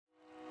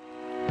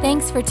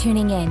Thanks for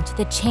tuning in to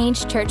the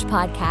Change Church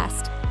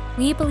podcast.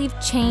 We believe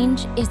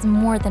change is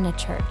more than a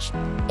church,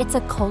 it's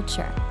a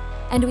culture.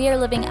 And we are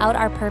living out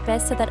our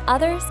purpose so that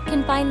others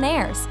can find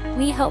theirs.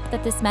 We hope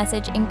that this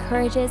message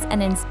encourages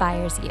and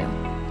inspires you.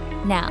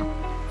 Now,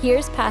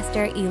 here's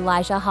Pastor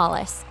Elijah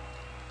Hollis.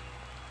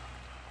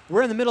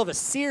 We're in the middle of a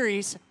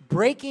series,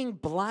 Breaking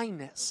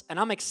Blindness, and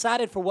I'm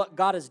excited for what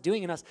God is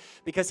doing in us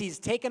because He's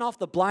taken off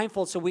the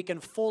blindfold so we can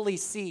fully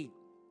see,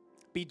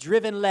 be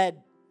driven,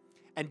 led,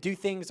 and do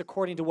things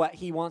according to what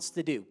He wants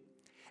to do.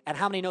 And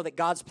how many know that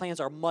God's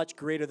plans are much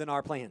greater than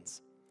our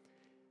plans?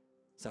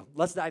 So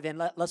let's dive in.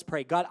 Let's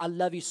pray. God, I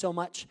love you so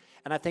much,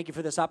 and I thank you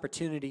for this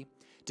opportunity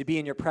to be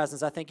in your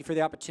presence. I thank you for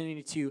the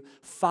opportunity to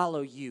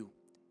follow you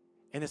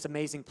in this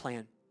amazing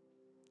plan.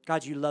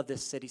 God, you love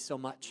this city so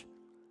much.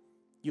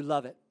 You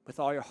love it with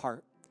all your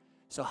heart.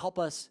 So help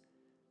us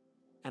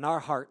and our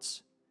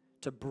hearts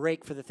to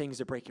break for the things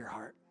that break your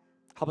heart.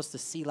 Help us to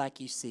see like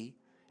you see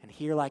and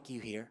hear like you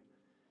hear,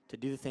 to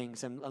do the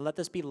things. And let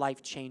this be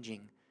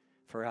life-changing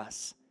for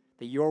us,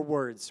 that your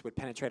words would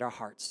penetrate our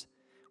hearts.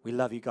 We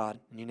love you, God.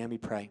 In your name we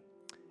pray.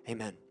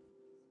 Amen.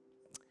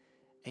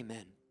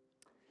 Amen.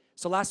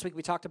 So last week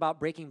we talked about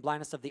breaking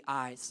blindness of the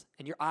eyes.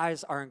 And your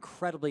eyes are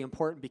incredibly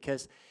important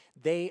because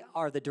they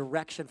are the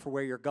direction for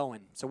where you're going.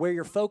 So where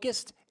you're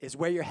focused is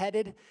where you're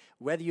headed,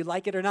 whether you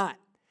like it or not.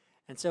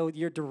 And so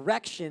your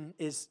direction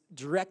is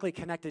directly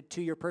connected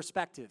to your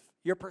perspective.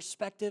 Your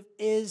perspective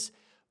is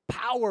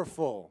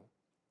powerful.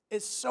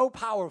 It's so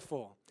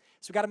powerful.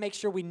 So we got to make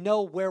sure we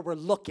know where we're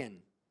looking.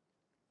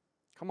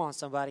 Come on,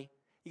 somebody.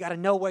 You got to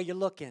know where you're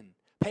looking.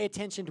 Pay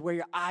attention to where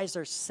your eyes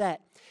are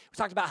set. We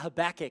talked about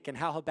Habakkuk and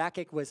how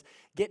Habakkuk was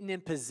getting in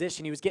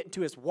position. He was getting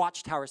to his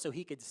watchtower so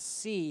he could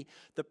see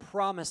the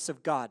promise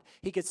of God.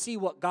 He could see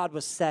what God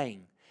was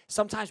saying.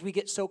 Sometimes we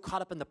get so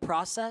caught up in the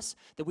process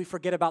that we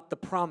forget about the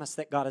promise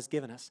that God has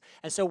given us.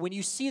 And so when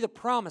you see the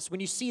promise,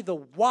 when you see the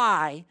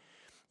why,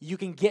 you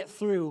can get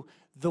through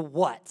the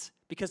what.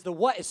 Because the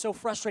what is so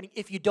frustrating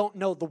if you don't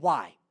know the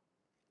why.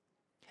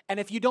 And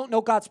if you don't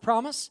know God's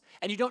promise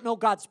and you don't know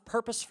God's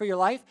purpose for your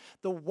life,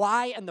 the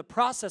why and the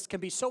process can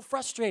be so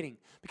frustrating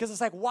because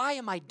it's like, why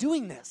am I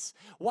doing this?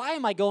 Why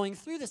am I going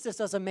through this? This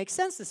doesn't make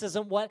sense. This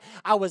isn't what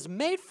I was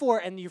made for,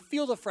 and you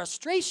feel the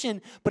frustration.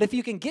 But if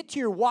you can get to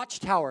your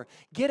watchtower,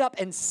 get up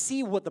and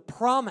see what the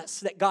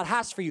promise that God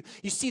has for you,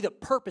 you see the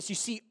purpose, you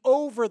see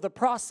over the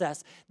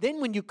process, then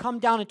when you come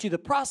down into the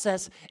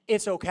process,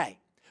 it's okay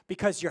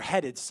because you're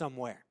headed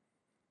somewhere.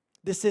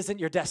 This isn't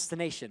your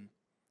destination.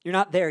 You're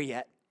not there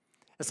yet.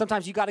 And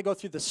sometimes you got to go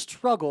through the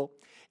struggle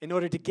in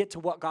order to get to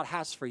what God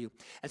has for you.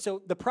 And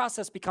so the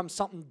process becomes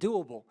something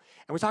doable.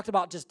 And we talked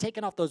about just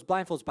taking off those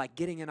blindfolds by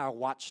getting in our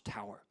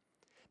watchtower.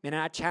 Man,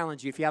 and I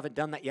challenge you, if you haven't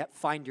done that yet,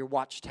 find your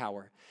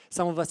watchtower.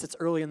 Some of us, it's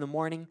early in the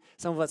morning.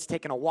 Some of us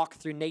taking a walk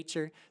through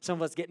nature. Some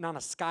of us getting on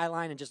a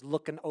skyline and just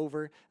looking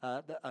over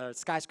the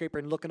skyscraper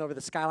and looking over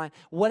the skyline.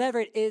 Whatever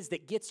it is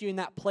that gets you in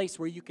that place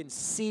where you can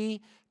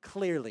see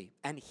clearly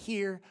and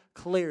hear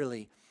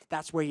clearly,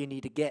 that's where you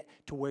need to get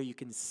to where you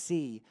can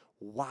see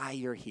why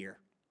you're here.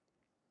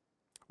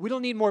 We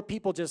don't need more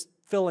people just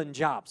filling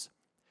jobs.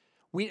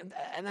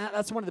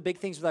 That's one of the big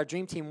things with our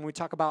dream team when we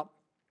talk about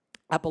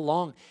at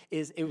Belong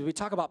we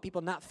talk about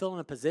people not filling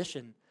a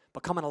position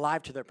but coming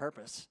alive to their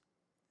purpose.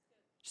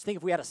 Just think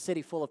if we had a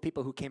city full of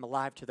people who came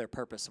alive to their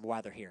purpose of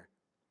why they're here.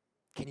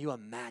 Can you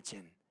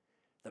imagine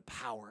the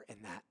power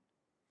in that?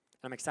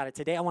 I'm excited.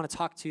 Today I want to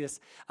talk to us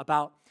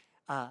about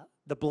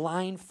the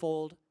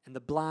blindfold and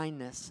the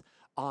blindness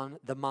on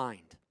the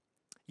mind.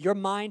 Your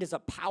mind is a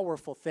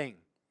powerful thing.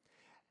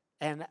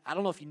 And I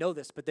don't know if you know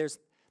this, but there's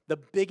the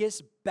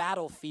biggest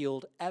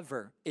battlefield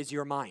ever is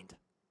your mind.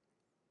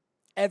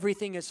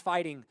 Everything is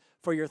fighting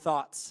for your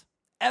thoughts.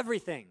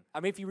 Everything. I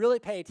mean, if you really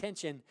pay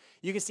attention,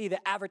 you can see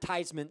the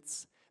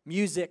advertisements,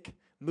 music,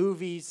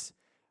 movies,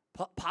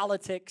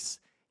 politics,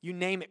 you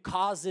name it,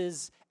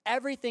 causes.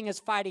 Everything is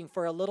fighting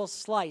for a little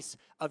slice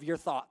of your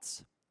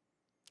thoughts.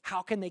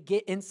 How can they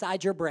get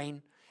inside your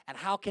brain? And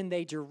how can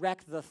they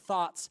direct the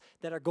thoughts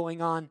that are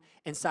going on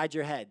inside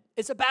your head?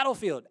 It's a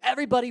battlefield.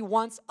 Everybody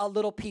wants a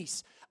little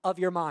piece of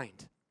your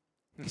mind.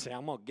 You say,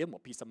 I'm going to give them a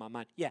piece of my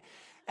mind. Yeah,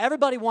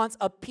 everybody wants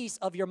a piece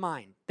of your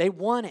mind. They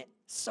want it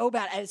so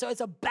bad. And so it's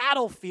a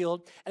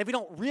battlefield. And if we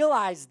don't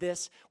realize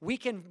this, we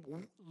can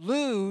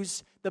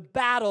lose the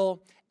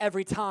battle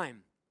every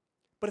time.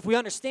 But if we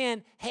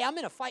understand, hey, I'm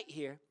in a fight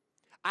here.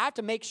 I have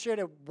to make sure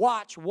to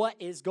watch what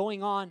is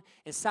going on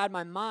inside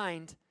my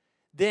mind.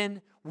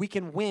 Then we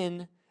can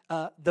win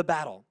the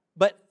battle.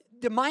 But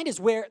the mind is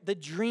where the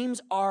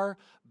dreams are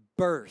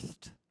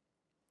birthed.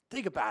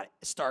 Think about it.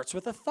 It starts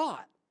with a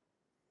thought.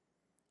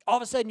 All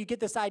of a sudden, you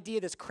get this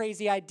idea, this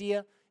crazy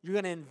idea. You're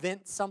going to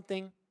invent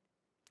something.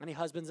 Any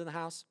husbands in the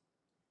house?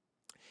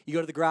 You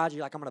go to the garage,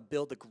 you're like, I'm going to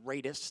build the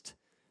greatest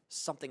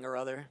something or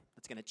other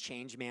that's going to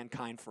change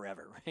mankind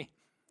forever, right?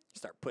 You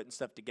start putting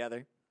stuff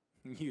together,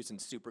 using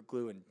super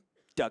glue and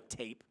duct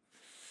tape.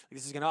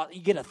 This is gonna.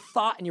 You get a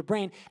thought in your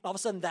brain, and all of a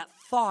sudden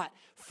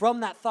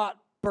from that thought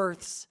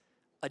births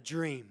a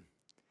dream.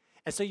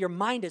 And so your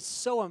mind is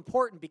so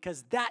important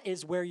because that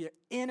is where your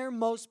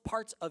innermost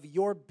parts of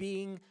your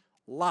being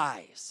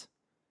lies,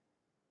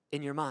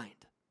 in your mind.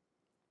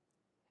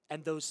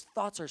 And those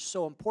thoughts are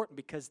so important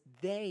because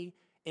they,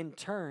 in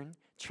turn,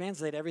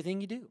 translate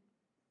everything you do.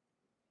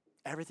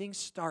 Everything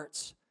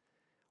starts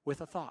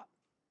with a thought.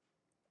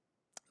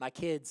 My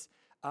kids,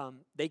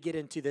 they get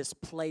into this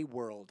play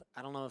world.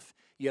 I don't know if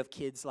you have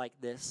kids like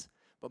this,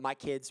 but my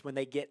kids, when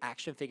they get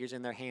action figures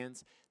in their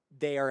hands,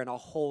 they are in a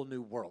whole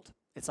new world.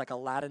 It's like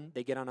Aladdin.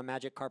 They get on a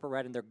magic carpet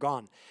ride and they're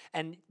gone.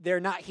 And they're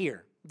not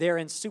here. They're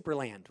in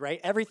Superland, right?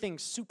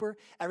 Everything's super.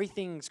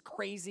 Everything's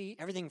crazy.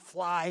 Everything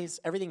flies.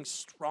 Everything's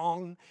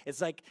strong.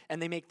 It's like,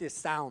 and they make this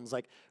sounds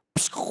like,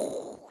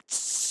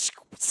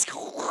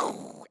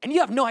 and you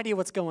have no idea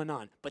what's going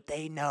on, but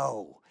they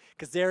know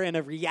because they're in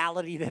a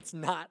reality that's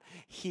not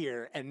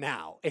here and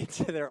now. It's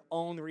their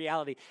own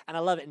reality, and I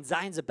love it. And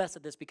Zion's the best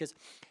at this because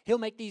he'll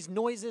make these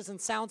noises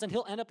and sounds, and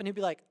he'll end up and he'll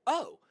be like,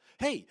 oh,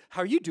 hey,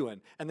 how are you doing?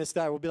 And this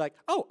guy will be like,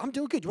 oh, I'm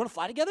doing good. You want to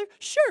fly together?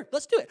 Sure,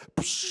 let's do it.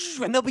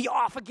 And they'll be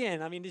off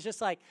again. I mean, it's just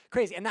like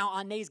crazy. And now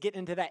Anae's getting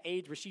into that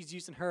age where she's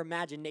using her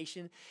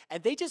imagination,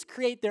 and they just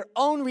create their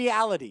own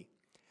reality.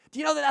 Do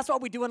you know that that's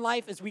what we do in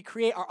life is we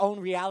create our own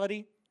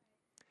reality?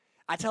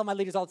 I tell my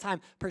leaders all the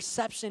time,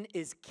 perception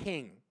is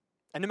king.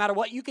 And no matter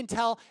what you can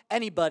tell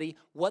anybody,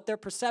 what their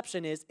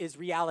perception is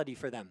reality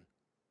for them.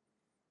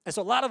 And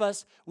so a lot of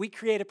us, we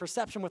create a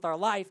perception with our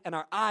life and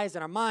our eyes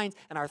and our minds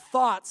and our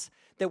thoughts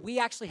that we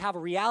actually have a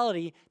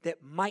reality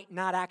that might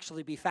not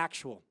actually be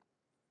factual.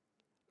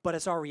 But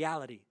it's our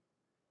reality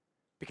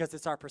because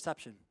it's our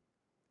perception.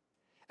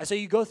 And so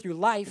you go through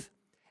life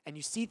and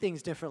you see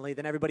things differently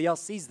than everybody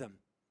else sees them.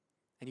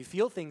 And you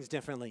feel things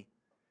differently.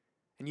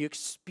 And you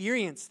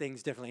experience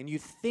things differently. And you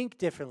think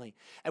differently.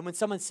 And when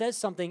someone says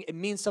something, it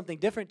means something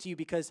different to you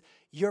because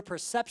your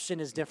perception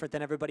is different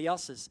than everybody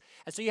else's.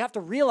 And so you have to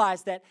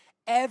realize that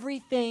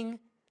everything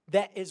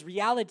that is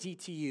reality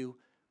to you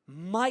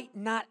might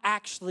not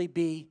actually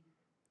be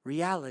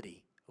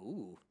reality.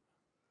 Ooh,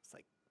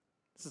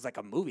 this is like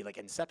a movie, like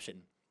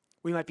Inception.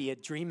 We might be a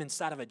dream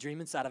inside of a dream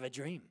inside of a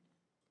dream.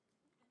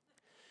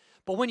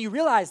 But when you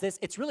realize this,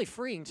 it's really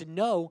freeing to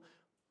know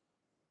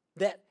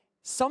that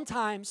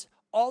sometimes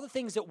all the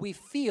things that we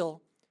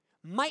feel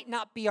might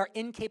not be our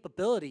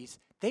incapabilities.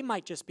 They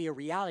might just be a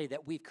reality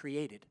that we've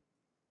created.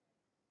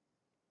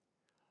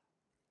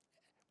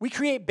 We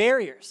create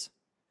barriers.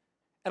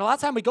 And a lot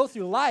of time we go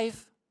through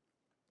life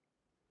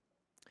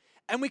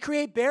and we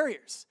create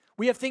barriers.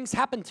 We have things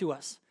happen to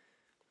us.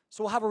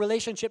 So we'll have a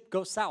relationship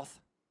go south.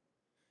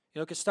 You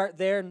know, it could start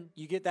there and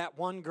you get that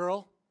one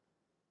girl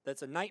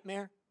that's a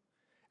nightmare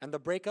and the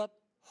breakup.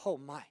 Oh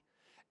my.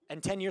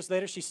 And 10 years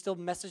later, she's still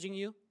messaging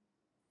you.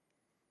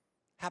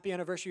 Happy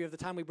anniversary of the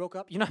time we broke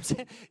up. You know what I'm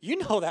saying? You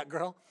know that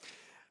girl.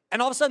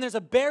 And all of a sudden, there's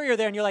a barrier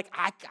there, and you're like,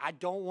 I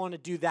don't want to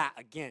do that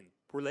again.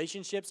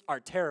 Relationships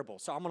are terrible,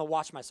 so I'm going to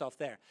watch myself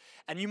there.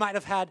 And you might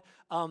have had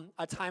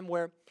a time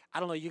where, I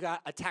don't know, you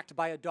got attacked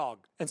by a dog.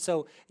 And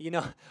so, you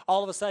know,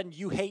 all of a sudden,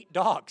 you hate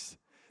dogs.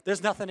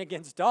 There's nothing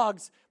against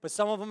dogs, but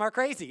some of them are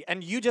crazy.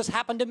 And you just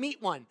happen to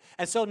meet one.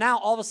 And so now,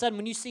 all of a sudden,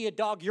 when you see a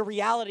dog, your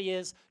reality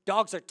is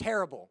dogs are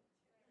terrible.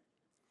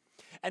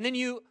 And then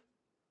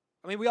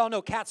we all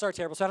know cats are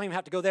terrible, so I don't even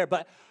have to go there,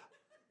 but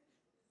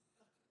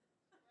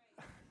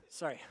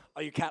sorry,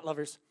 all you cat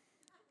lovers,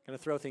 going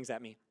to throw things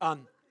at me.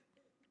 And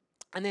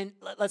then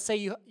let's say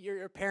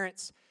your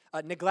parents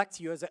neglect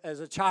you as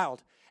a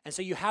child, and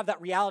so you have that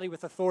reality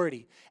with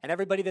authority, and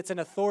everybody that's in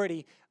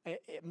authority,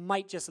 it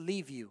might just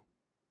leave you.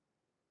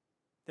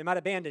 They might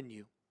abandon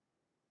you.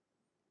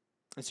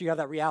 And so you have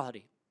that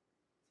reality.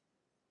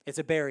 It's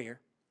a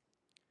barrier.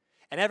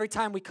 And every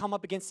time we come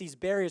up against these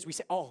barriers, we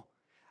say, oh,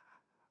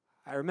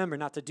 I remember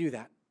not to do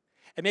that.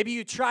 And maybe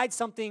you tried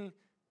something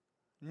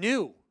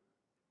new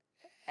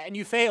and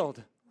you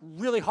failed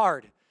really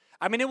hard.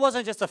 I mean, it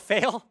wasn't just a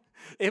fail.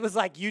 It was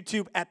like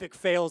YouTube epic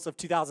fails of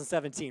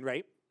 2017,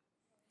 right?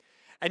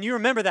 And you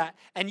remember that.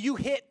 And you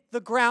hit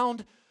the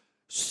ground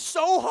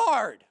so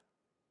hard.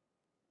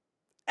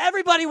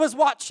 Everybody was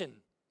watching.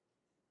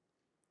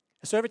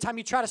 So every time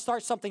you try to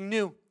start something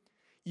new,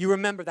 you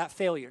remember that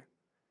failure.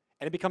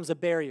 And it becomes a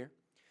barrier.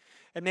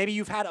 And maybe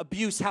you've had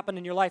abuse happen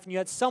in your life and you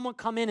had someone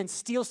come in and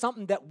steal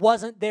something that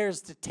wasn't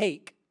theirs to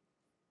take.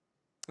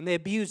 And they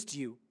abused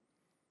you.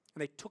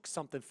 And they took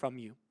something from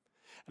you.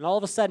 And all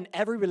of a sudden,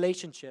 every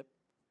relationship,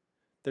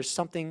 there's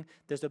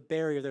a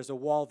barrier, there's a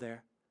wall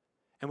there.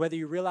 And whether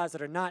you realize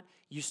it or not,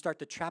 you start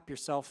to trap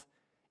yourself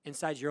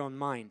inside your own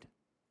mind.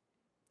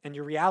 And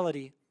your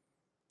reality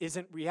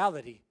isn't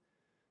reality,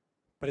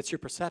 but it's your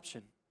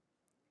perception.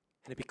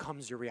 And it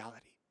becomes your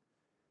reality.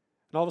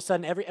 And all of a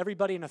sudden,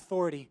 everybody in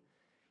authority,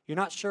 you're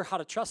not sure how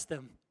to trust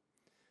them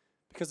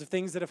because of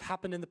things that have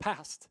happened in the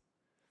past,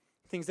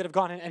 things that have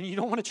gone in, and you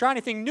don't want to try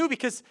anything new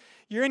because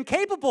you're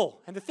incapable.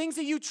 And the things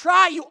that you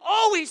try, you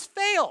always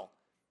fail,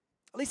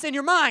 at least in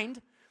your mind.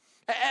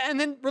 And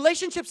then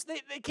relationships,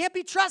 they can't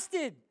be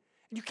trusted.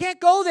 And you can't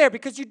go there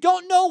because you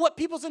don't know what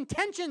people's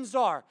intentions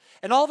are.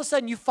 And all of a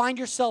sudden you find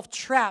yourself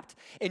trapped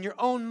in your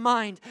own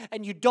mind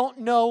and you don't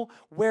know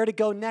where to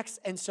go next,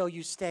 and so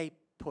you stay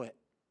put.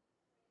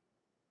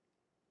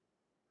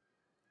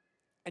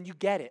 And you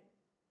get it.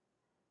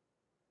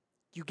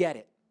 You get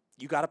it.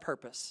 You got a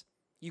purpose.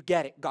 You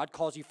get it. God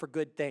calls you for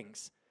good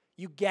things.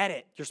 You get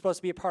it. You're supposed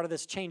to be a part of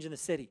this change in the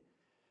city.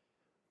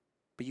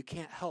 But you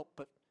can't help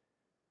but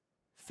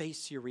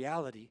face your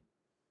reality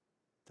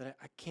that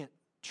I can't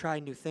try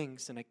new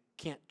things, and I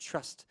can't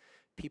trust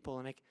people,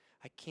 and I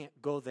can't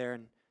go there,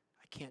 and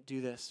I can't do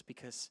this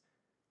because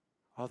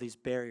all these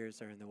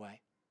barriers are in the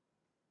way.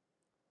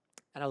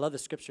 And I love the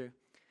scripture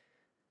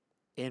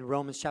in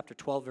Romans chapter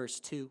 12, verse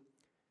 2.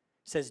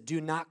 It says,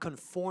 do not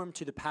conform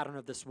to the pattern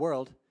of this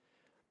world,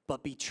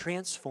 but be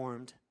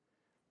transformed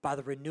by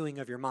the renewing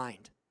of your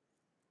mind,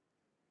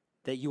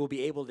 that you will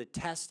be able to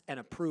test and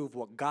approve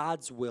what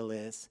God's will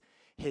is,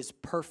 his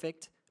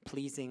perfect,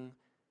 pleasing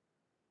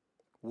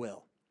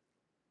will.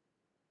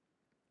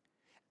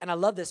 And I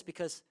love this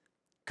because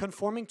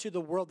conforming to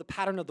the world, the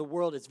pattern of the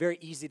world, is very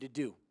easy to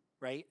do,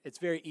 right? It's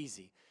very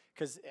easy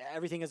because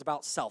everything is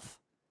about self.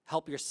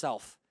 Help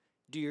yourself.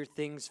 Do your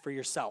things for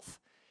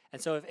yourself.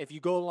 And so if you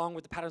go along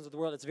with the patterns of the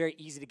world, it's very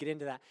easy to get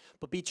into that.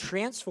 But be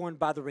transformed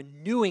by the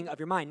renewing of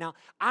your mind. Now,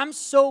 I'm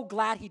so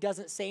glad he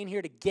doesn't say in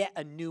here to get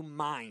a new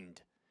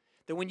mind.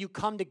 That when you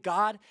come to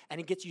God and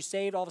he gets you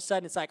saved, all of a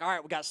sudden it's like, all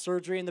right, we got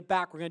surgery in the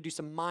back. We're going to do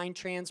some mind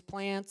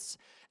transplants.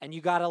 And you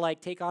got to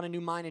like take on a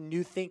new mind and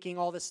new thinking,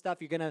 all this stuff.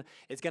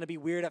 It's going to be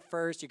weird at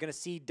first. You're going to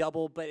see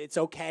double, but it's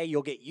okay.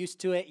 You'll get used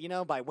to it.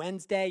 By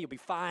Wednesday, you'll be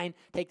fine.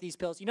 Take these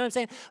pills. You know what I'm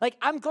saying? Like,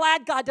 I'm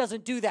glad God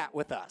doesn't do that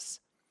with us.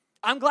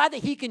 I'm glad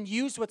that he can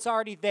use what's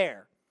already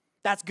there.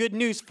 That's good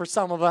news for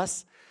some of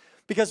us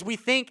because we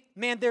think,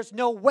 man, there's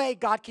no way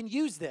God can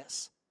use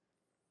this.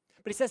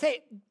 But he says,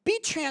 hey, be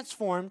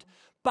transformed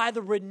by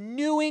the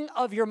renewing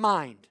of your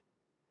mind.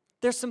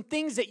 There's some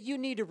things that you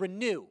need to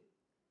renew.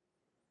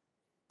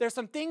 There's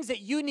some things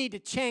that you need to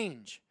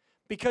change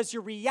because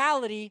your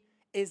reality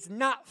is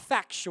not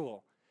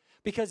factual.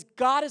 Because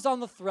God is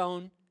on the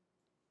throne.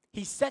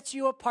 He sets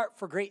you apart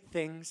for great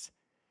things.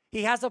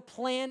 He has a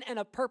plan and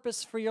a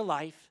purpose for your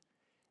life.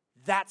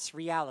 That's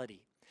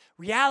reality.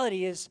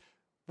 Reality is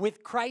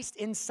with Christ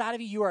inside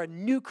of you, you are a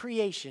new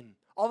creation.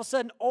 All of a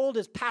sudden, old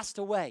has passed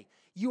away.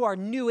 You are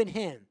new in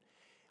him.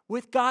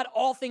 With God,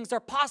 all things are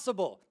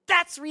possible.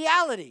 That's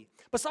reality.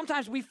 But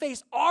sometimes we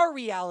face our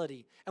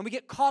reality and we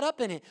get caught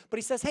up in it. But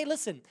he says, hey,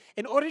 listen,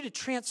 in order to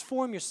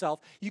transform yourself,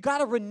 you got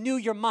to renew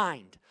your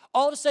mind.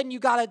 All of a sudden, you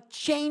got to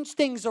change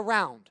things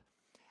around.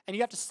 And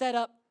you have to set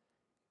up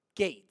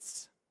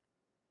gates.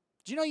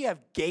 Do you know you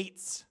have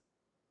gates?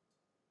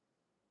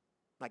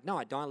 Like, no,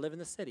 I don't. I live in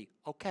the city.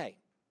 Okay.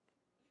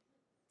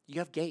 You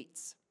have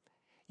gates.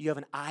 You have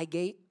an eye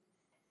gate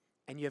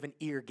and you have an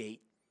ear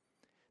gate.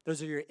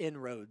 Those are your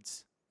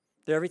inroads.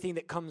 They're everything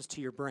that comes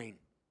to your brain.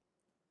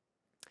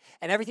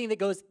 And everything that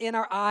goes in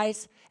our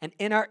eyes and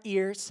in our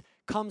ears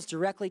comes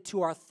directly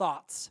to our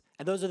thoughts.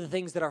 And those are the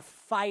things that are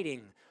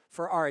fighting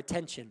for our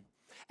attention.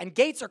 And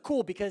gates are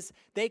cool because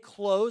they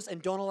close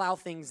and don't allow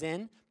things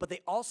in, but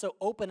they also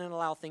open and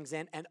allow things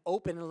in and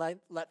open and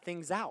let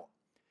things out.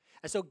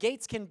 And so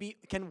gates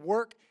can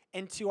work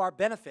into our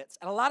benefits.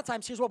 And a lot of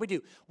times, here's what we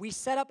do. We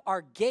set up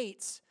our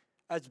gates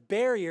as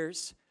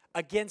barriers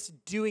against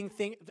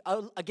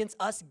against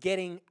us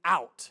getting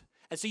out.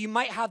 And so you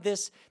might have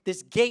this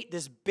gate,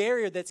 this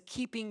barrier that's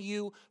keeping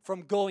you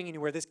from going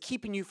anywhere, that's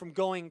keeping you from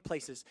going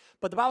places.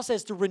 But the Bible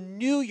says to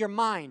renew your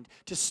mind,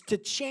 to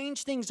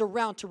change things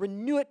around, to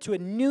renew it to a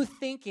new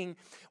thinking.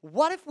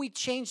 What if we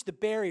changed the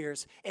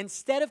barriers?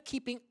 Instead of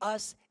keeping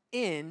us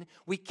in,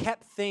 we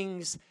kept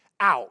things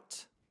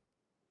out.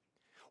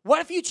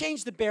 What if you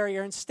changed the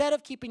barrier? Instead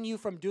of keeping you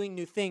from doing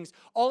new things,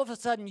 all of a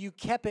sudden you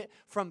kept it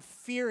from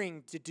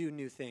fearing to do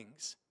new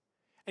things.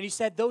 And you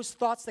said those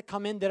thoughts that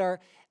come in that are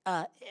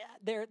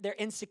their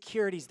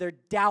insecurities, their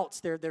doubts,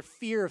 their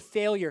fear of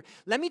failure.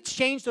 Let me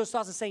change those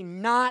thoughts and say,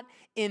 not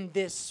in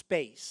this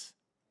space.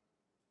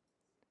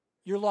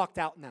 You're locked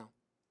out now.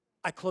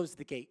 I closed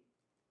the gate.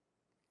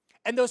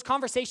 And those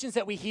conversations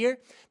that we hear,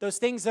 those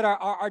things that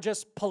are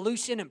just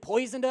pollution and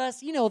poison to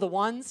us, you know the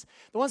ones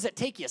that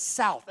take you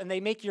south and they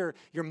make your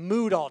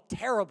mood all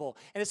terrible.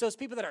 And it's those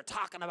people that are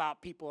talking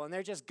about people and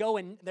they're just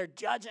going, they're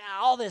judging,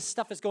 all this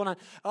stuff is going on.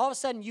 All of a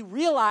sudden you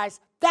realize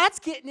that's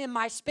getting in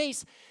my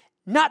space.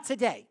 Not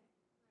today.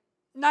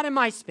 Not in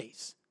my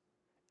space.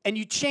 And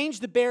you change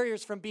the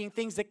barriers from being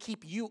things that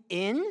keep you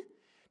in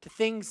to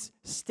things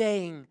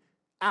staying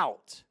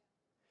out.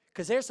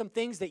 Because there's some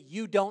things that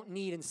you don't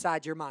need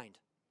inside your mind.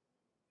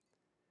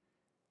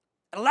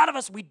 And a lot of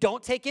us, we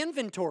don't take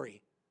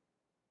inventory.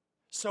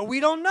 So we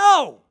don't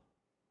know.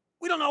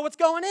 We don't know what's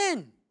going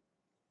in.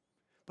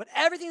 But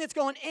everything that's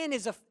going in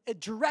is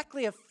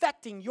directly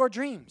affecting your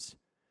dreams.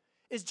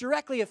 Is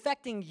directly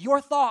affecting your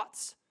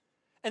thoughts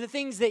and the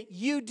things that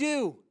you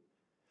do.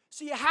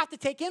 So you have to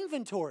take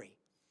inventory.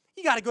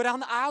 You got to go down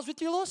the aisles with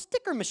your little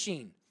sticker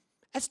machine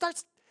and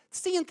start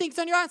seeing things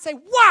on your eye and say,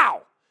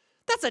 wow,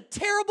 that's a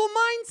terrible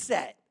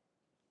mindset.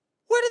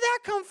 Where did that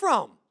come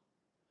from?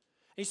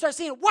 And you start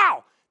seeing,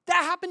 wow,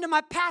 that happened in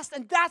my past,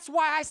 and that's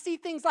why I see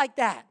things like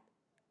that.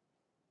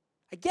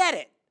 I get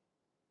it.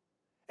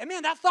 And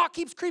man, that thought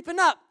keeps creeping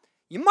up.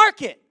 You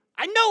mark it.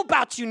 I know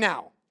about you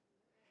now.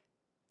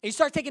 And you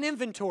start taking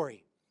inventory.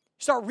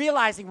 You start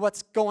realizing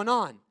what's going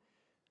on.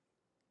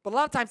 But a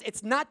lot of times,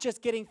 it's not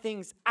just getting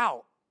things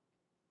out.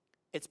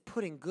 It's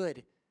putting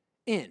good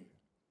in.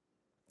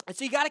 And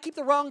so you got to keep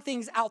the wrong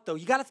things out, though.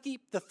 You got to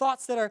keep the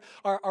thoughts that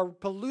are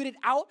polluted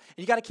out,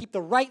 and you got to keep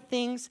the right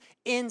things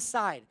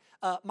inside.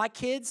 My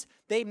kids,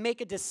 they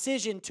make a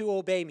decision to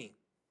obey me.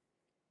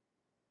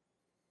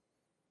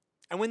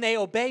 And when they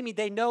obey me,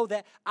 they know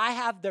that I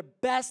have their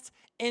best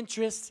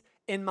interests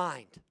in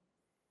mind.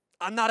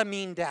 I'm not a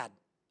mean dad.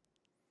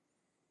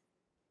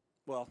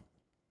 Well,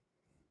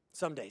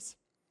 some days.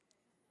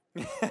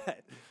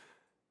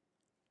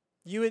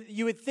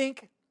 You would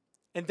think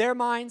in their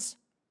minds,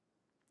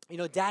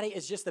 daddy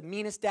is just the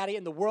meanest daddy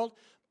in the world,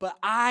 but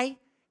I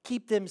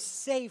keep them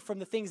safe from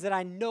the things that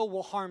I know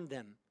will harm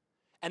them.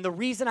 And the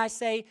reason I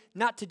say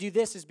not to do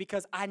this is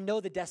because I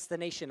know the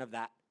destination of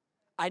that.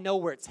 I know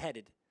where it's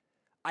headed.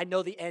 I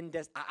know the end.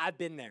 I've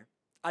been there.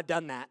 I've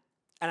done that.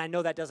 And I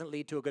know that doesn't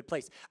lead to a good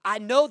place. I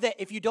know that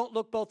if you don't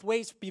look both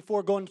ways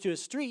before going to a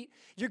street,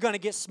 you're going to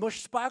get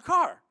smushed by a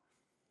car.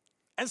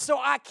 And so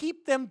I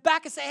keep them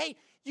back and say, hey,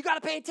 you got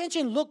to pay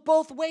attention. Look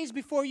both ways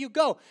before you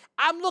go.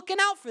 I'm looking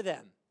out for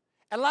them.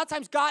 And a lot of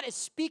times God is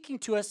speaking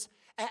to us,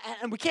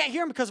 and we can't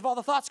hear him because of all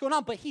the thoughts going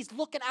on, but he's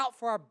looking out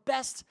for our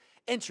best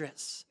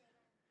interests.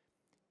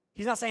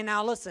 He's not saying,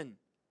 now listen,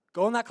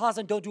 go in that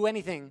closet and don't do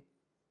anything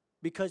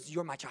because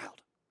you're my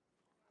child.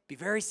 Be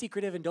very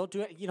secretive and don't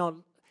do it.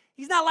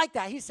 He's not like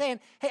that. He's saying,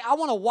 hey, I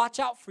want to watch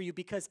out for you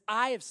because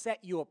I have set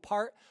you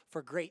apart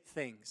for great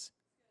things.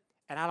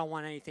 And I don't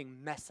want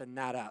anything messing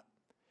that up.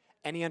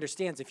 And he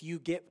understands if you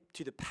get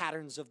to the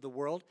patterns of the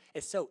world,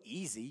 it's so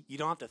easy. You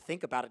don't have to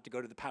think about it to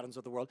go to the patterns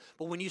of the world.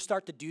 But when you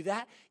start to do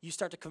that, you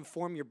start to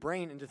conform your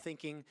brain into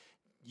thinking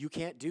you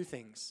can't do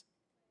things.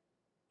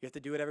 You have to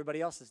do what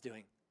everybody else is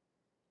doing.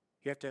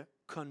 You have to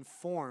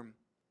conform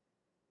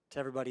to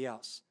everybody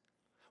else.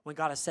 When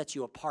God has set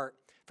you apart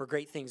for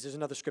great things, there's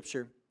another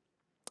scripture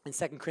in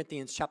 2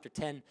 Corinthians chapter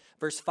 10,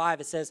 verse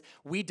 5. It says,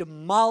 we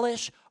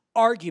demolish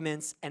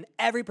arguments and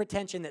every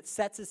pretension that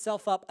sets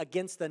itself up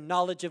against the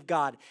knowledge of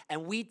God,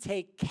 and we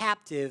take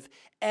captive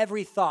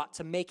every thought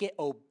to make it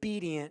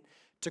obedient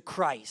to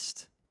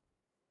Christ.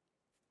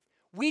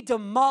 We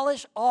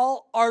demolish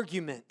all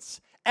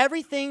arguments.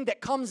 Everything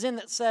that comes in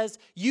that says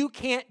you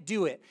can't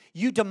do it.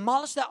 You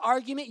demolish that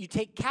argument, you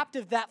take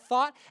captive that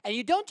thought, and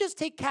you don't just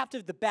take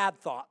captive the bad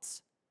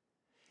thoughts.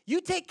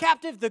 You take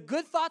captive the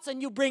good thoughts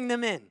and you bring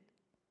them in.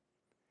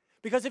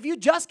 Because if you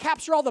just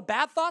capture all the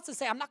bad thoughts and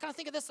say, I'm not going to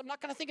think of this, I'm not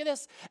going to think of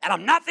this, and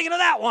I'm not thinking of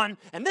that one,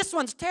 and this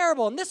one's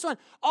terrible, and this one,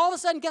 all of a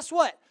sudden, guess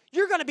what?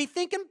 You're going to be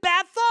thinking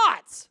bad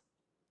thoughts.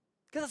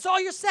 Because that's all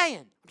you're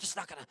saying.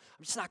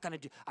 I'm not going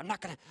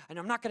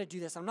to do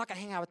this. I'm not going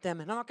to hang out with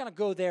them, and I'm not going to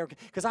go there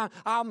because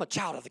I'm a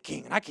child of the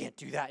King, and I can't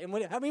do that. And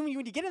when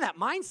you get in that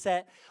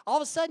mindset, all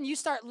of a sudden, you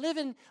start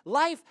living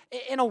life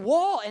in a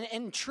wall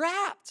and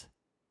trapped.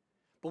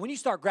 But when you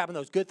start grabbing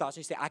those good thoughts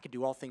and you say, I can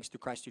do all things through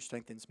Christ who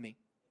strengthens me,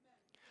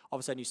 all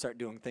of a sudden you start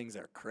doing things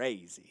that are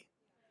crazy.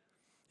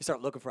 You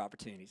start looking for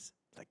opportunities.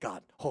 Like,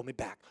 God, hold me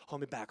back.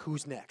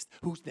 Who's next?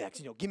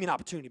 Give me an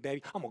opportunity,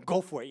 baby. I'm going to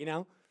go for it,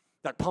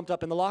 Like pumped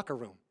up in the locker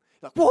room.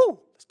 You're like, whoa,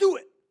 let's do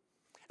it.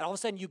 And all of a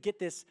sudden you get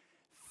this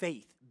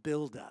faith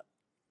build up.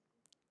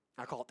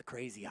 I call it the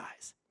crazy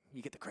eyes.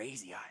 You get the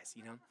crazy eyes,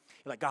 You're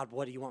like, God,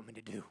 what do you want me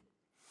to do?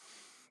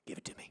 Give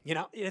it to me.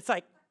 It's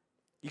like,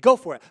 you go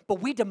for it.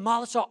 But we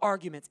demolish our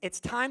arguments. It's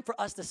time for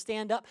us to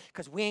stand up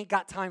because we ain't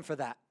got time for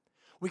that.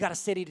 We got a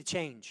city to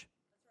change.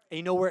 And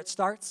you know where it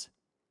starts?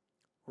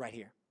 Right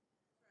here.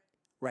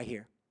 Right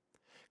here.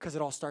 Because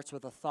it all starts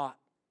with a thought.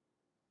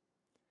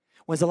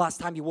 When's the last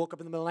time you woke up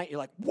in the middle of the night? You're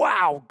like,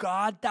 wow,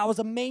 God, that was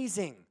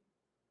amazing.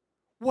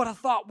 What a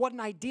thought. What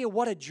an idea.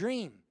 What a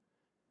dream.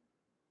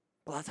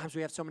 But a lot of times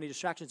we have so many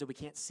distractions that we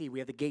can't see. We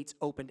have the gates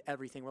open to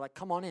everything. We're like,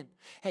 come on in.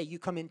 Hey, you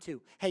come in too.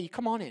 Hey, you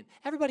come on in.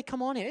 Everybody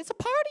come on in. It's a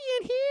party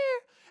in here.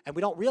 And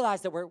we don't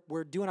realize that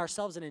we're doing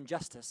ourselves an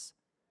injustice.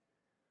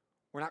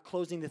 We're not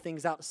closing the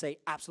things out to say,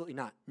 absolutely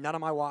not. Not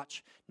on my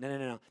watch.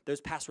 No.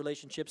 Those past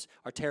relationships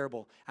are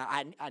terrible.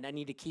 I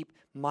need to keep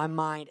my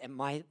mind and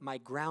my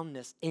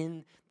groundness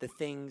in the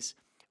things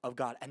of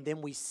God. And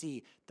then we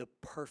see the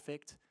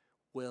perfect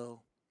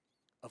will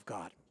of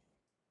God.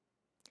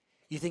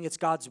 You think it's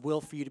God's will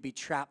for you to be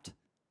trapped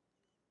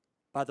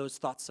by those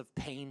thoughts of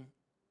pain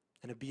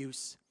and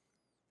abuse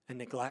and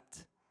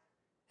neglect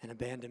and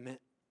abandonment?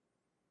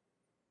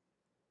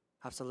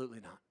 Absolutely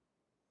not.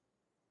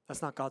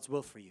 That's not God's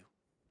will for you.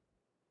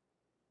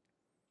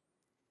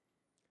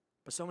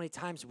 But so many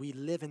times we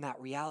live in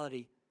that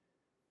reality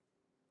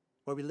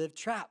where we live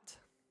trapped.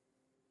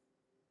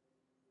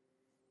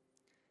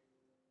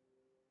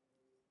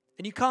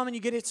 And you come and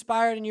you get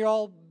inspired and you're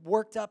all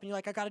worked up and you're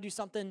like, I got to do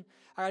something.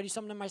 I got to do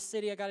something in my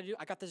city. I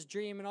got this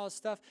dream and all this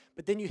stuff.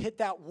 But then you hit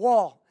that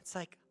wall. It's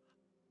like,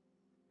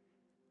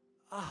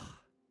 I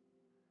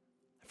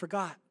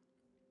forgot.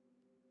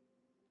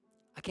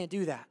 I can't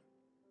do that.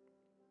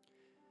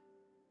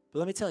 But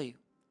let me tell you,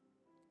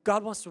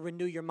 God wants to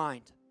renew your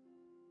mind.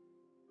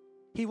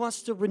 He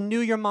wants to renew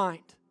your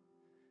mind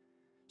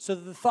so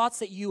that the thoughts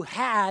that you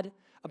had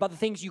about the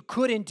things you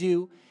couldn't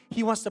do,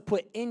 He wants to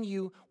put in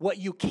you what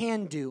you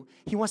can do.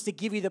 He wants to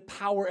give you the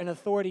power and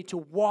authority to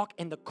walk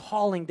in the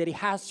calling that He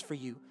has for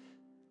you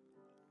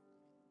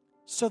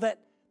so that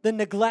the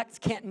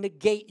neglect can't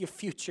negate your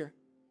future.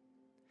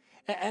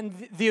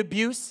 And the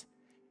abuse,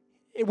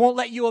 it won't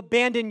let you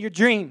abandon your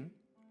dream.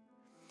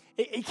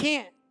 It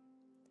can't.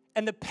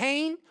 And the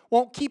pain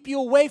won't keep you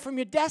away from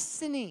your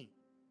destiny.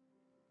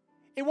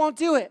 It won't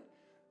do it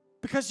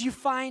because you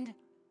find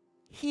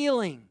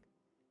healing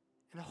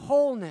and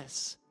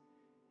wholeness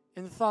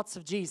in the thoughts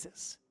of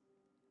Jesus.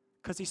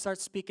 Because He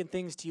starts speaking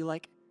things to you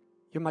like,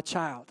 you're my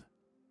child.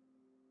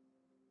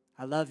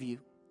 I love you.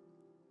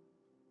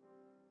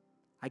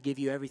 I give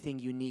you everything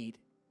you need.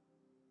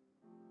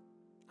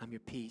 I'm your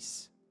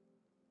peace.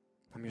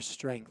 I'm your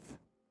strength.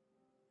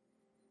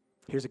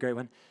 Here's a great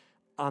one.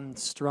 I'm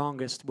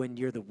strongest when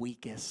you're the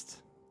weakest.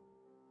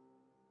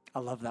 I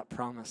love that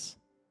promise.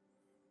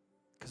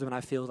 Because when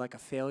I feel like a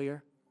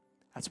failure,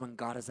 that's when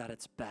God is at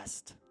its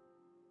best.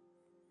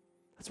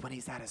 That's when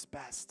He's at His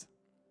best.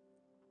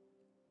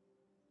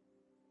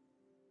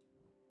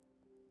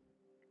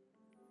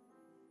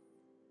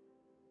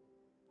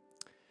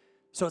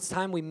 So it's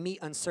time we meet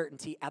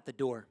uncertainty at the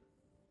door.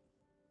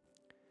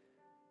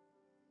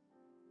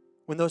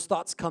 When those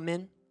thoughts come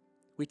in,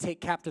 we take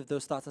captive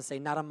those thoughts and say,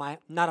 not on my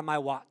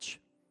watch.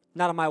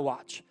 Not on my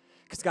watch.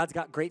 Because God's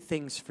got great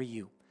things for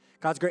you.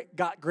 God's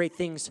got great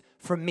things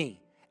for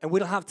me. And we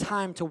don't have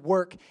time to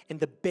work in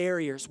the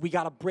barriers. We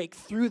got to break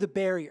through the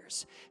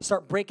barriers.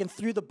 Start breaking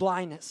through the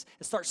blindness.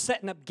 And start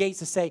setting up gates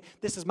to say,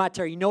 this is my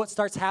territory. You know what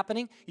starts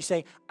happening? You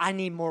say, I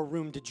need more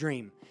room to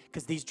dream.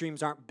 Because these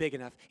dreams aren't big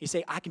enough. You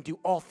say, I can do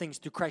all things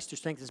through Christ who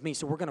strengthens me.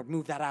 So we're going to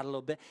move that out a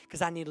little bit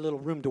because I need a little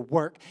room to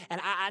work. And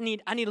I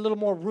need a little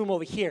more room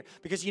over here.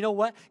 Because you know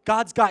what?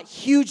 God's got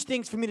huge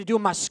things for me to do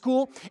in my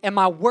school, in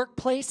my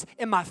workplace,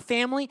 in my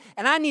family.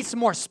 And I need some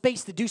more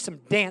space to do some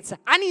dancing.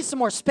 I need some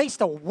more space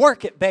to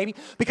work it, baby.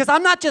 Because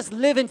I'm not just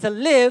living to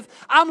live.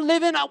 I'm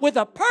living with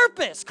a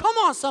purpose. Come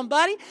on,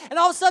 somebody. And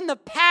all of a sudden, the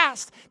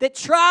past that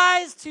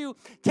tries to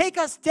take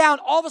us down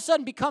all of a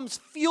sudden becomes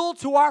fuel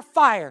to our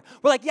fire.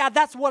 We're like, yeah,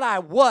 that's what I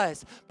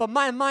was, but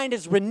my mind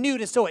is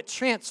renewed, and so it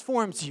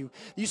transforms you.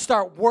 You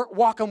start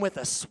walking with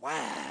a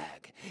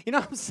swag. You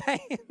know what I'm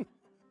saying?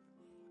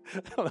 I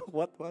don't know,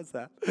 what was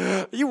that?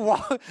 You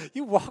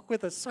walk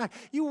with a swag.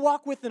 You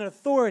walk with an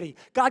authority.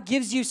 God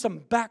gives you some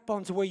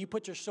backbone to where you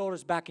put your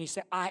shoulders back and you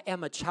say, I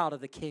am a child of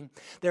the King.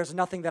 There's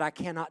nothing that I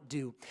cannot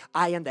do.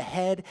 I am the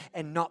head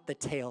and not the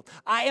tail.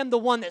 I am the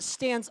one that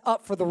stands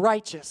up for the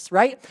righteous,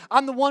 right?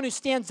 I'm the one who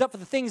stands up for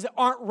the things that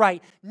aren't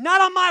right. Not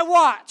on my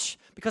watch,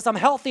 because I'm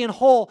healthy and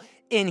whole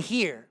in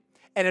here.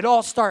 And it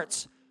all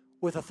starts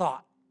with a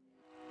thought.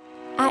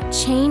 At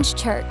Change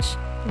Church,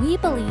 we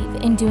believe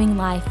in doing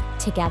life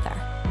together.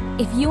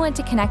 If you want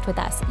to connect with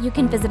us, you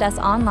can visit us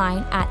online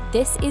at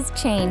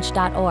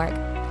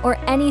thisischange.org or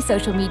any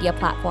social media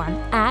platform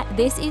at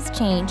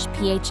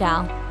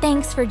thisischangephl.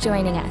 Thanks for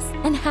joining us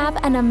and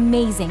have an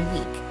amazing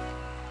week.